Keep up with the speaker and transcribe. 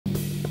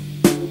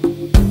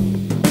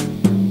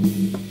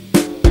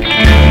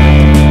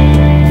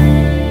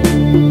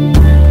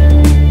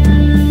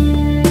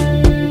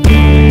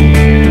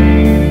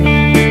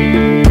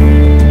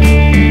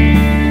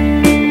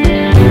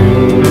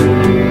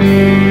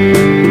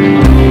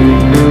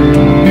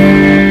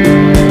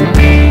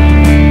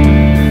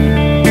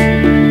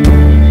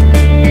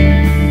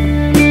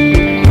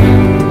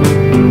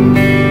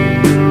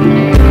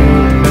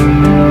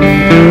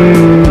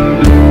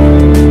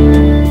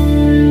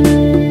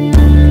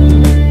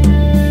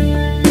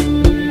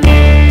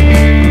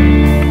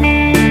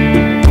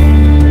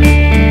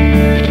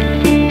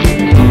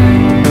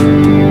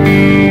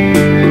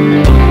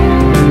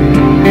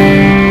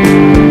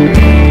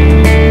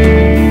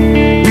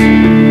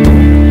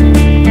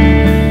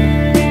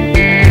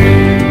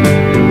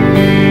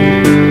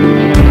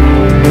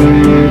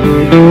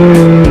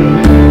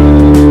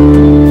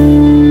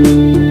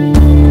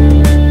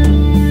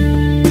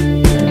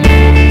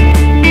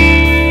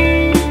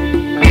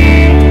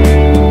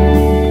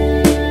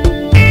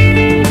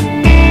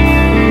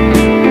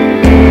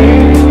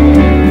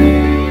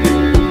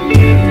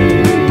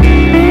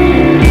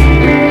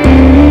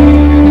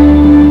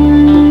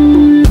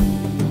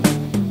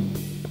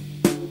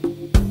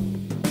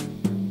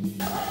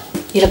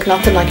You look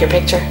nothing like your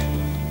picture.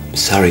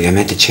 Sorry, I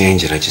meant to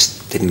change it. I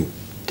just didn't...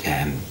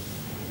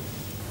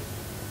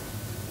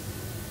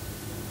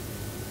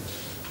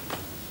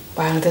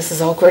 Wow, this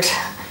is awkward.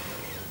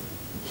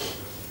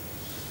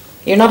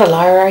 You're not a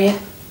liar, are you?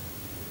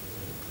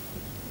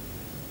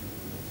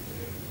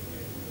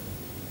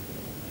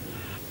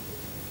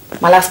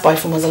 My last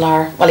boyfriend was a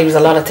liar. Well, he was a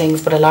lot of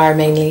things, but a liar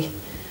mainly.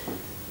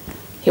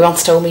 He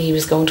once told me he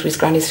was going to his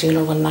granny's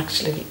funeral when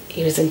actually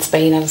he was in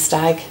Spain on a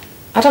stag.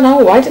 I don't know,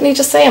 why didn't he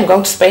just say I'm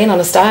going to Spain on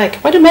a stag?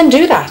 Why do men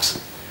do that?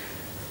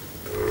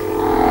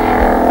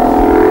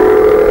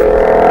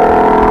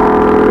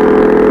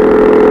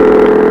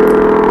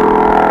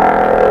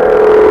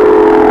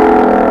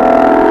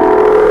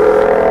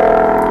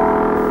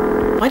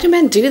 Why do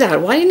men do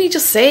that? Why didn't he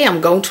just say I'm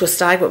going to a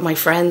stag with my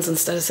friends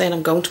instead of saying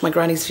I'm going to my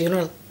granny's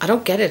funeral? I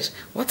don't get it.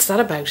 What's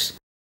that about?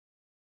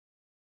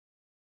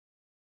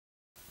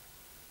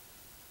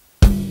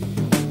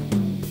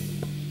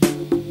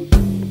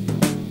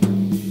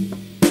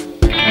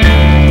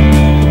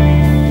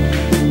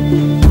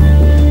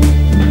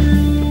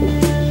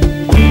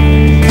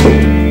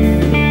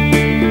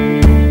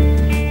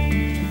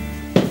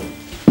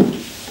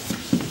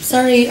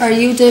 Sorry, are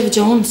you David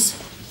Jones?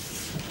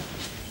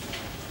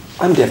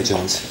 I'm David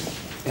Jones.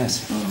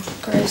 Yes. Oh,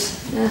 great.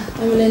 Yeah,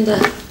 I'm Melinda.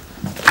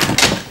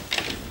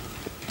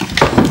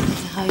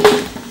 Hi.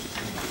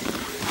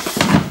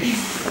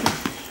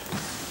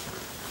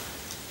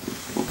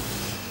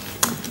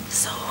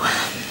 So...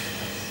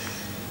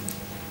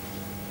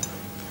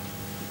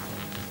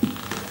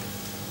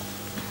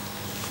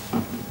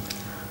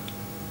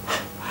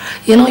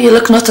 You know, you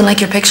look nothing like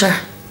your picture.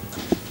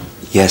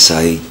 Yes,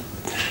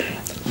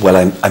 Well,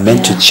 I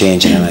meant to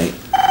change it and I...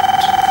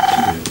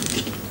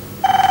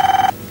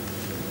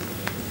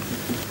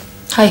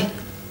 Hi.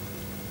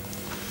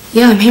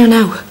 Yeah, I'm here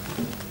now.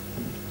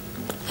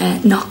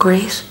 Not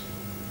great.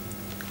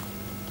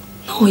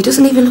 No, he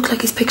doesn't even look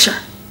like his picture.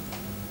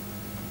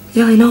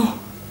 Yeah, I know.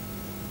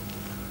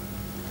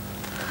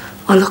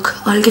 Oh,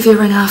 look, I'll give you a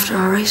ring after,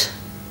 alright?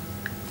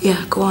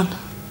 Yeah, go on.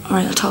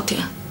 Alright, I'll talk to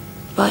you.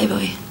 Bye,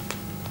 bye.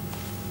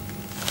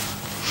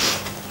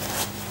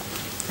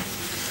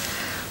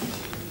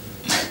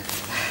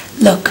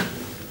 Look,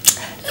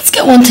 let's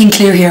get one thing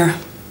clear here.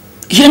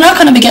 You're not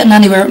going to be getting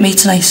anywhere with me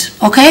tonight,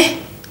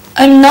 okay?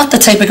 I'm not the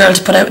type of girl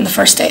to put out on the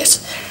first date.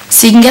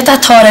 So you can get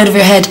that thought out of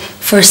your head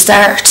for a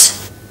start.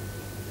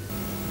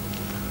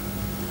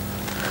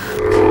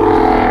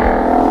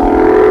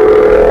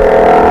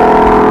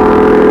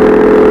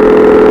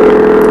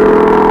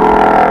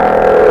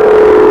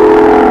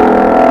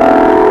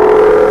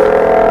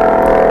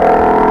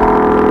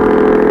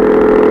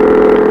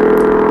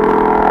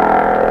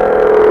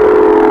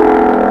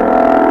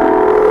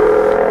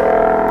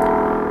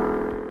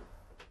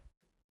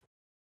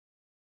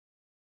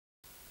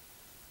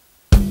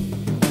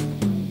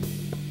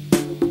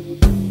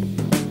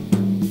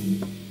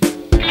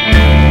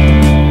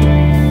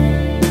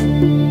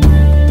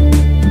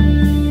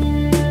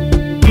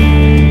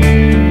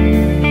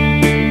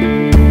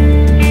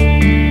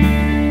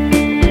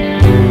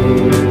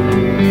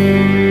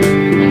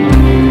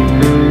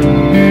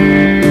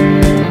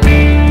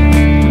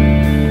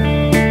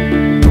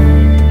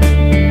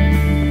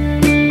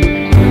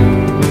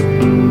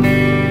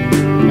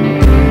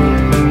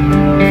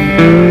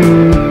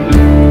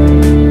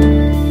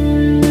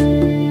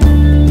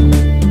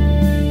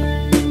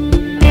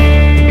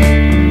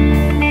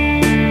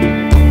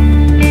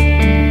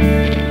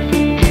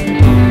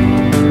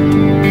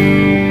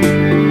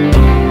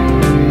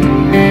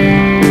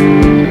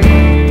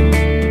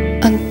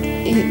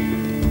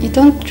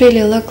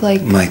 Really look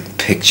like... My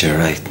picture,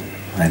 right.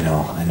 I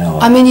know.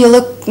 I mean, you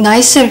look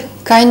nicer,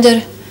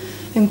 kinder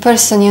in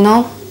person, you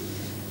know?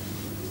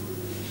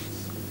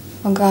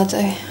 Oh God,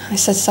 I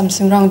said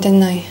something wrong,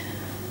 didn't I?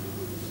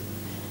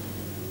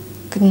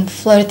 Couldn't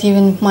flirt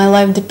even, my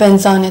life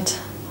depends on it.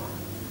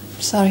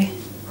 Sorry.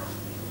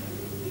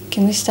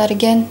 Can we start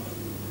again,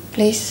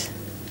 please?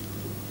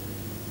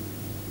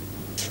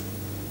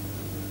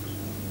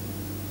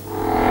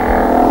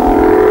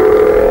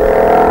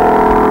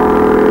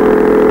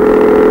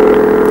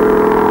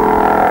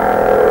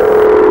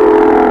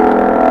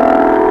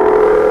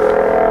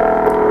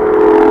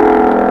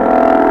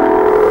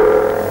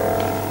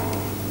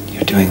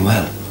 You're doing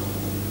well.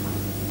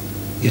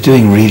 You're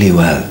doing really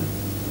well.